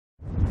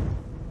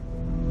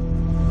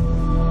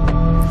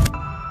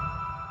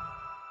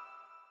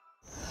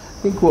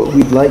think what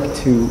we'd like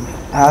to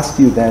ask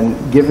you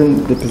then,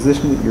 given the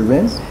position that you're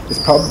in, is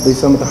probably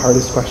some of the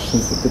hardest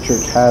questions that the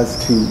church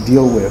has to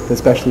deal with,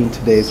 especially in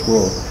today's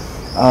world.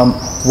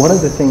 One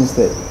of the things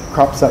that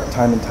crops up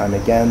time and time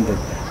again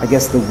that I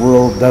guess the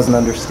world doesn't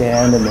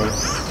understand and they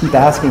keep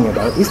asking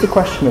about is the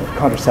question of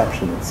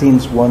contraception. It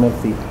seems one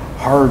of the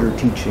harder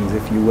teachings,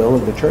 if you will,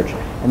 of the church.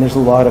 And there's a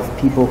lot of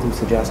people who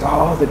suggest,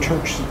 oh, the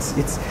church,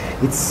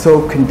 it's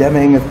so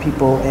condemning of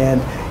people, and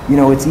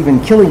it's even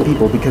killing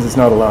people because it's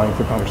not allowing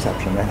for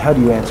contraception. And how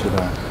do you answer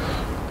that?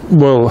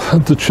 Well,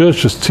 the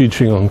church's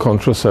teaching on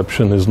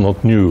contraception is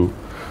not new.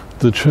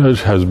 The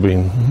church has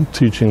been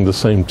teaching the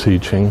same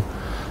teaching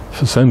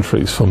for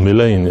centuries, for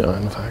millennia,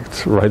 in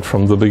fact, right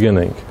from the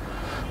beginning.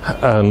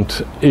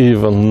 And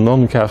even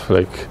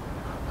non-Catholic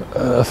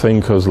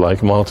thinkers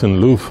like Martin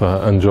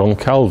Luther and John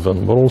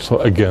Calvin were also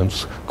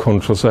against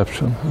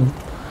contraception.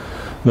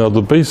 Now,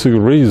 the basic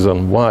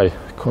reason why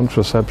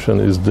contraception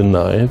is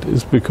denied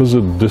is because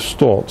it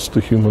distorts the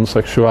human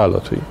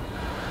sexuality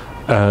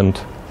and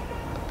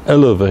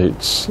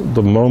elevates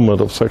the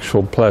moment of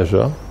sexual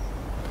pleasure,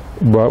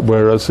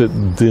 whereas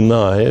it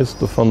denies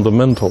the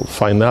fundamental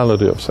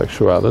finality of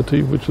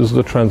sexuality, which is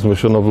the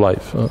transmission of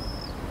life.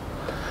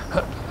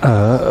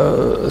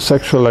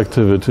 Sexual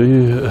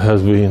activity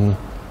has been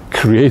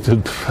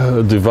created,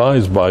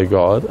 devised by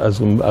God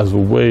as a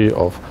way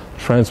of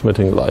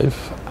transmitting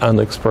life and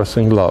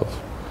expressing love,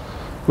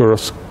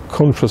 whereas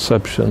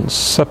contraception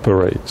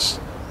separates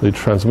the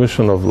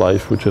transmission of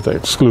life, which it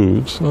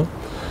excludes,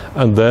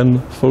 and then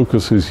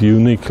focuses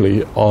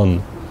uniquely on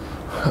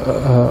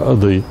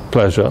the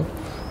pleasure,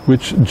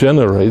 which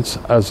generates,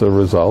 as a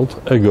result,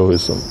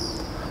 egoism.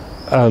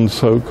 And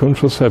so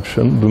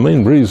contraception, the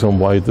main reason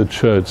why the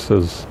church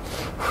says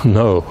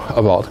no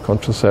about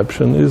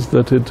contraception is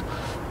that it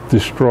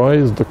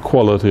destroys the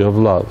quality of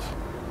love.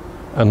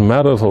 And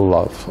marital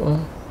love,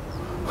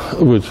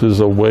 which is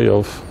a way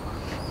of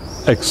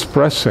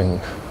expressing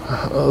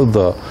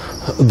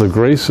the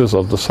graces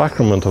of the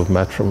sacrament of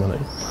matrimony,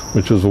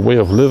 which is a way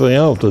of living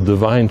out the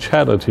divine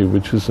charity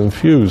which is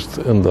infused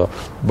in the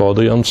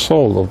body and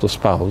soul of the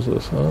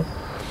spouses.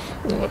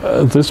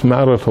 This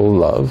marital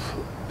love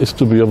is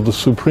to be of the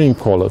supreme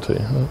quality,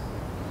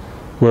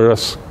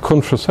 whereas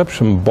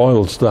contraception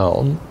boils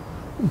down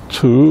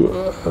to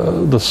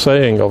the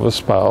saying of a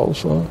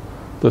spouse,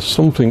 there's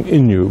something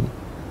in you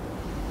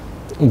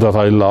that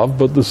I love,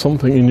 but there's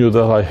something in you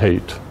that I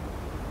hate.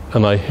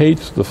 And I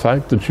hate the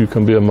fact that you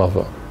can be a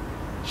mother.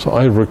 So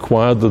I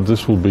require that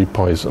this will be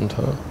poisoned.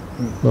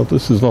 No,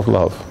 this is not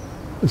love.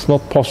 It's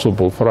not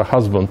possible for a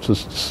husband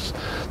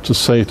to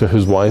say to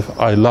his wife,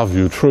 I love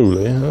you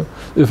truly,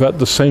 if at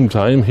the same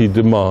time he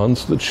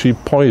demands that she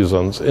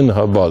poisons in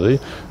her body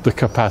the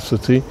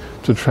capacity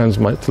to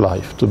transmit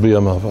life, to be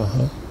a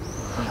mother.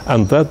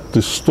 And that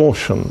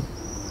distortion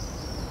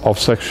of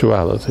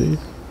sexuality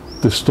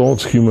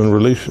distorts human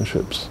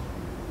relationships,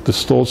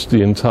 distorts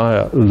the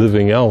entire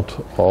living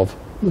out of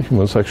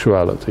human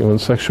sexuality. When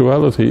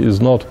sexuality is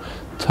not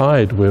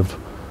tied with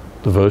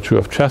the virtue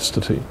of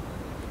chastity,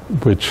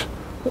 which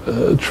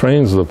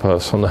trains the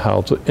person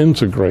how to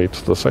integrate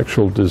the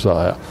sexual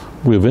desire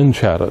within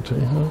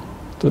charity,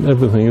 then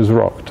everything is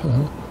rocked.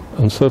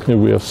 And certainly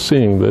we are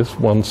seeing this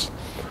once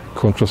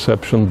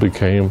contraception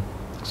became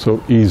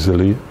so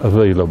easily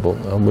available.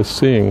 And we're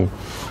seeing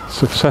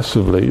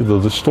successively the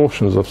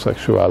distortions of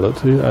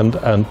sexuality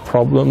and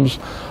problems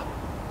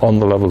on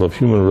the level of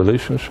human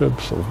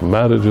relationships, of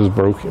marriages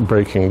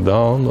breaking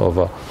down, of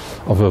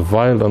a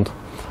violent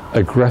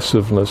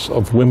aggressiveness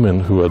of women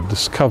who are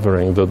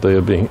discovering that they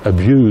are being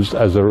abused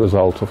as a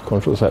result of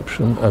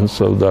contraception, and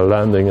so they're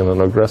landing in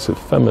an aggressive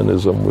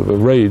feminism with a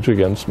rage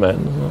against men.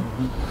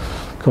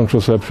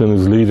 Contraception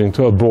is leading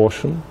to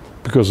abortion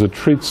because it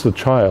treats the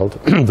child,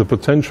 the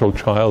potential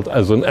child,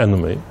 as an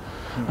enemy.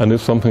 And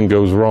if something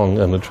goes wrong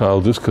and the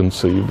child is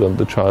conceived, then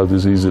the child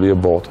is easily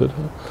aborted.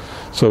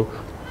 So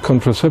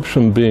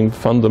contraception being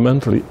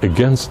fundamentally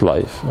against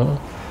life,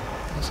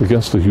 it's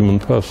against the human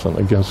person,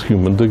 against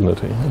human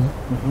dignity.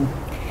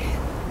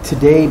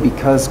 Today,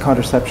 because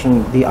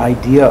contraception, the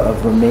idea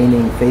of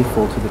remaining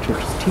faithful to the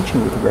Church's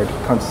teaching with regard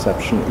to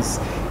contraception is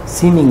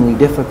seemingly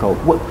difficult.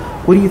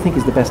 What do you think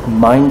is the best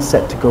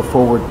mindset to go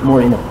forward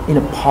more in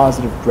a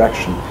positive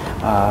direction,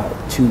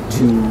 to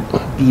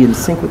be in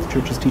sync with the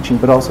Church's teaching,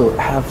 but also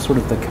have sort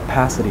of the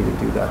capacity to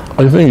do that?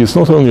 I think it's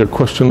not only a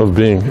question of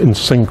being in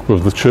sync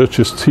with the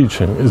Church's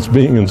teaching, it's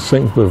being in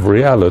sync with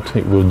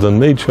reality, with the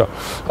nature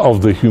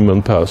of the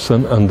human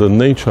person and the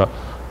nature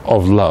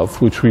of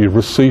love which we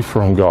receive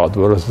from God,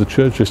 whereas the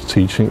Church's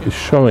teaching is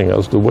showing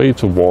us the way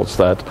towards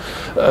that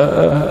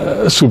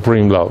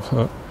supreme love.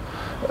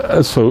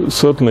 So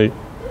certainly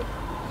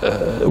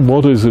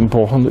what is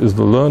important is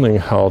the learning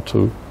how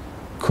to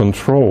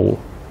control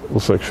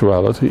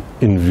sexuality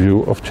in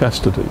view of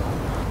chastity.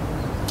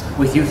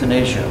 With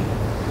euthanasia,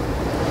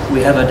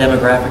 we have a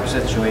demographic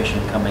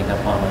situation coming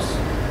upon us.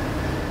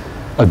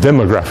 A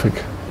demographic?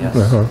 Yes,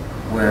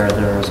 where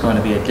there is going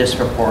to be a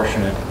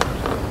disproportionate,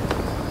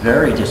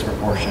 very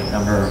disproportionate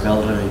number of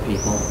elderly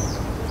people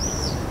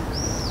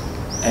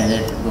and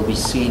it will be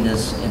seen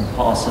as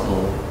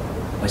impossible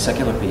by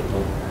secular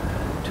people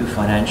to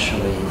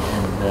financially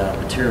and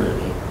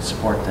materially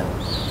support them.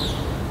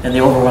 And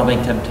the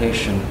overwhelming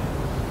temptation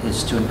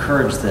is to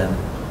encourage them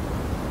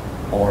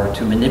or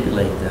to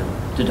manipulate them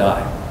to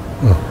die.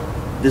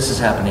 This is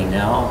happening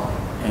now,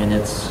 and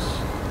it's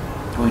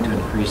going to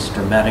increase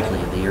dramatically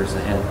in the years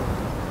ahead.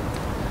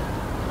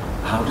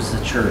 How does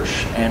the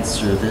church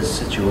answer this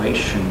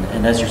situation?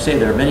 And as you say,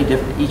 there are many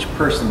different, each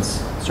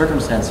person's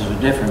circumstances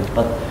are different,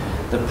 but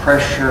the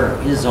pressure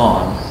is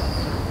on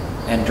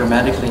and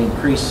dramatically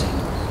increasing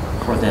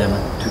for them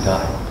to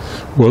die.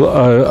 Well,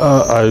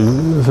 I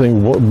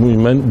think what we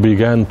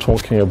began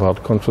talking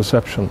about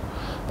contraception,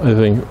 I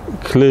think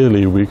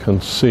clearly we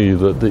can see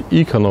that the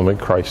economic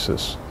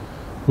crisis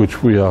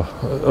which we are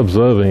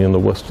observing in the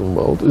Western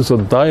world is a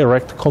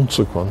direct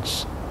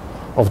consequence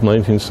of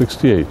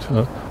 1968,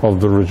 of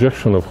the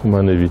rejection of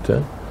humane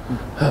vitae,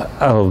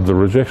 of the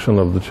rejection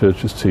of the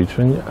Church's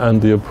teaching,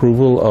 and the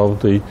approval of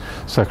the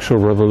sexual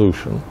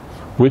revolution,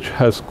 which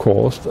has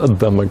caused a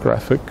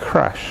demographic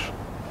crash.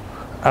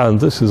 And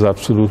this is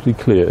absolutely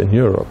clear in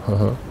Europe,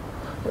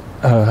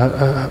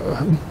 that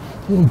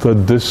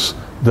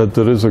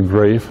there is a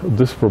grave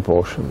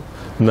disproportion.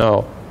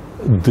 Now,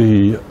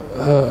 the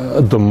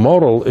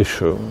moral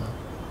issue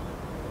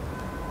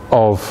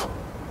of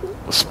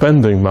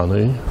spending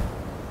money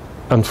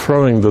and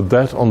throwing the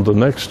debt on the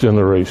next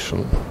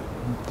generation,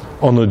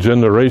 on a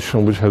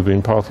generation which has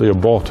been partly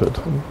aborted,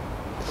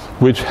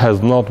 which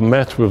has not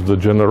met with the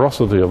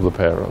generosity of the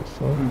parents.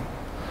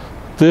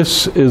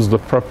 This is the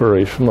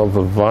preparation of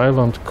a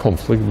violent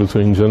conflict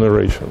between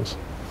generations.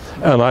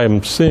 And I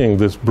am seeing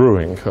this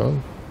brewing,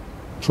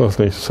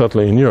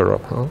 certainly in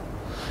Europe.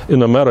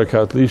 In America,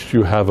 at least,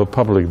 you have a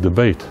public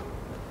debate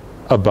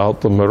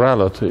about the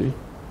morality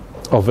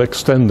of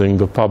extending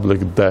the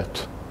public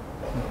debt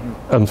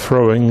and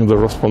throwing the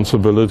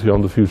responsibility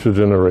on the future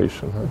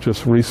generation. I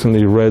just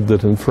recently read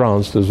that in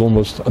France there's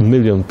almost 1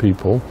 million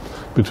people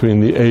between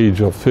the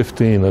age of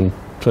 15 and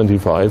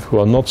 25 who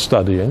are not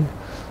studying,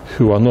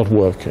 who are not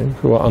working,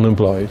 who are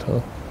unemployed,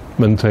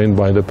 maintained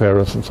by the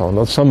parents and so on.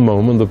 At some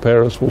moment the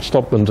parents will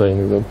stop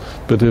maintaining them,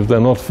 but if they're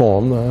not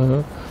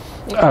formed,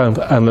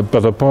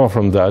 but apart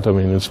from that, I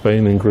mean, in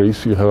Spain and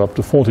Greece, you have up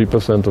to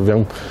 40% of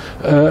young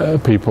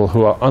people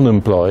who are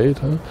unemployed,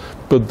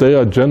 but they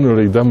are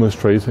generally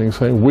demonstrating,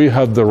 saying, we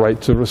have the right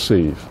to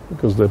receive,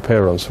 because their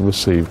parents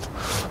received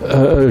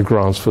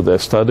grants for their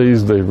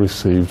studies, they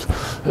received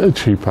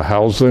cheaper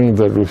housing,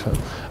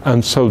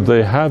 and so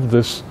they have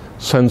this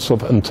sense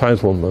of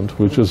entitlement,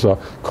 which is a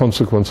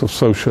consequence of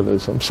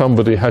socialism.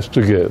 Somebody has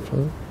to give.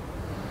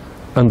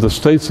 And the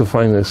states are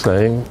finally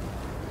saying,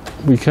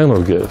 we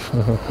cannot give.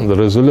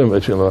 There is a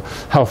limit,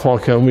 How far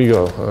can we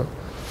go?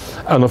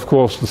 And of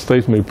course, the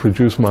state may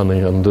produce money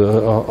and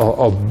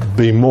or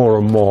be more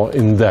and more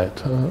in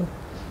debt.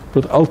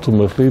 But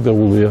ultimately, there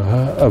will be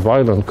a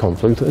violent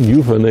conflict, and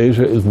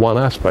euthanasia is one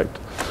aspect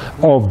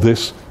of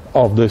this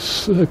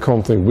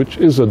conflict, which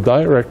is a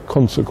direct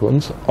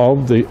consequence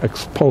of the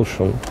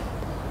expulsion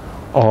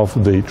of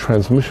the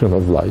transmission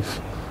of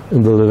life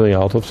in the living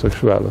out of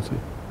sexuality.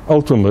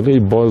 Ultimately,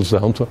 it boils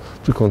down to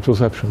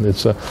contraception.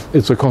 It's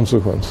a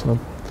consequence.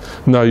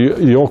 Now,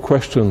 your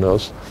question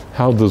is,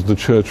 how does the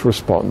Church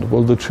respond?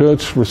 Well, the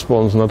Church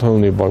responds not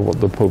only by what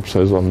the Pope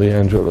says on the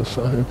Angelus.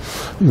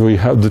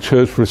 The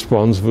Church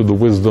responds with the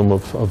wisdom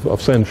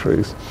of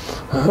centuries.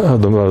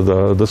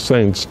 The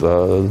saints,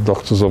 the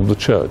doctors of the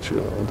Church,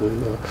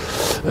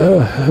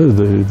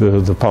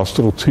 the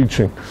pastoral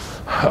teaching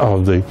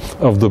of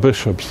the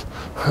bishops,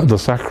 the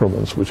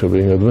sacraments which are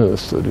being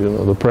administered,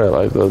 the prayer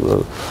life,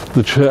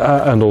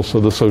 and also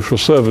the social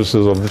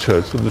services of the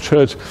Church. So the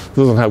Church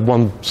doesn't have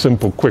one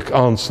simple, quick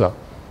answer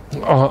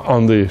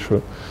on the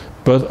issue.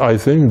 But I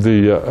think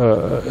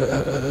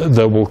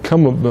there will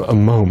come a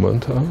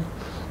moment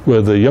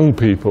where the young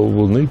people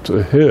will need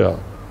to hear,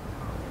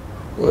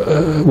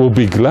 will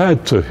be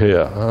glad to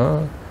hear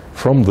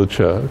from the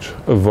Church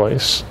a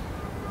voice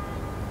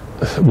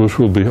which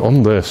will be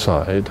on their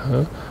side,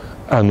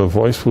 and a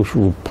voice which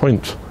will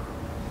point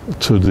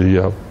to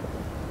the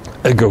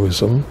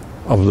egoism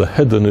of the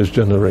hedonist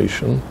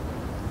generation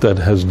that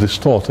has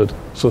distorted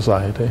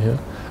society here.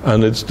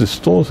 And it's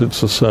distorted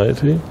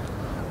society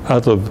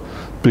at a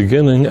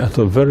beginning at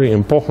a very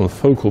important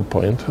focal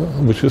point,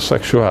 which is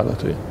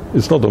sexuality.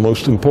 It's not the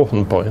most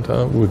important point.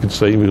 We could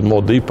say even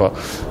more deeper.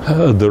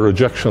 The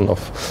rejection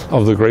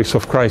of the grace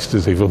of Christ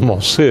is even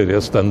more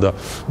serious than the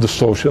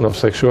distortion of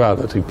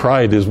sexuality.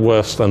 Pride is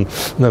worse than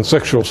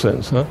sexual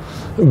sins.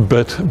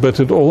 But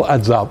it all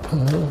adds up,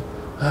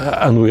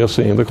 and we are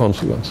seeing the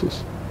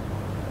consequences.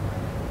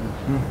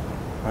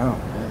 Wow.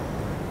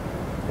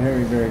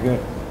 Very, very good.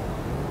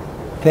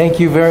 Thank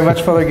you very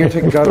much, Father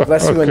Giertych. God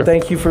bless you, and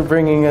thank you for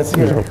bringing us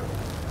here.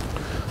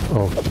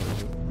 Oh.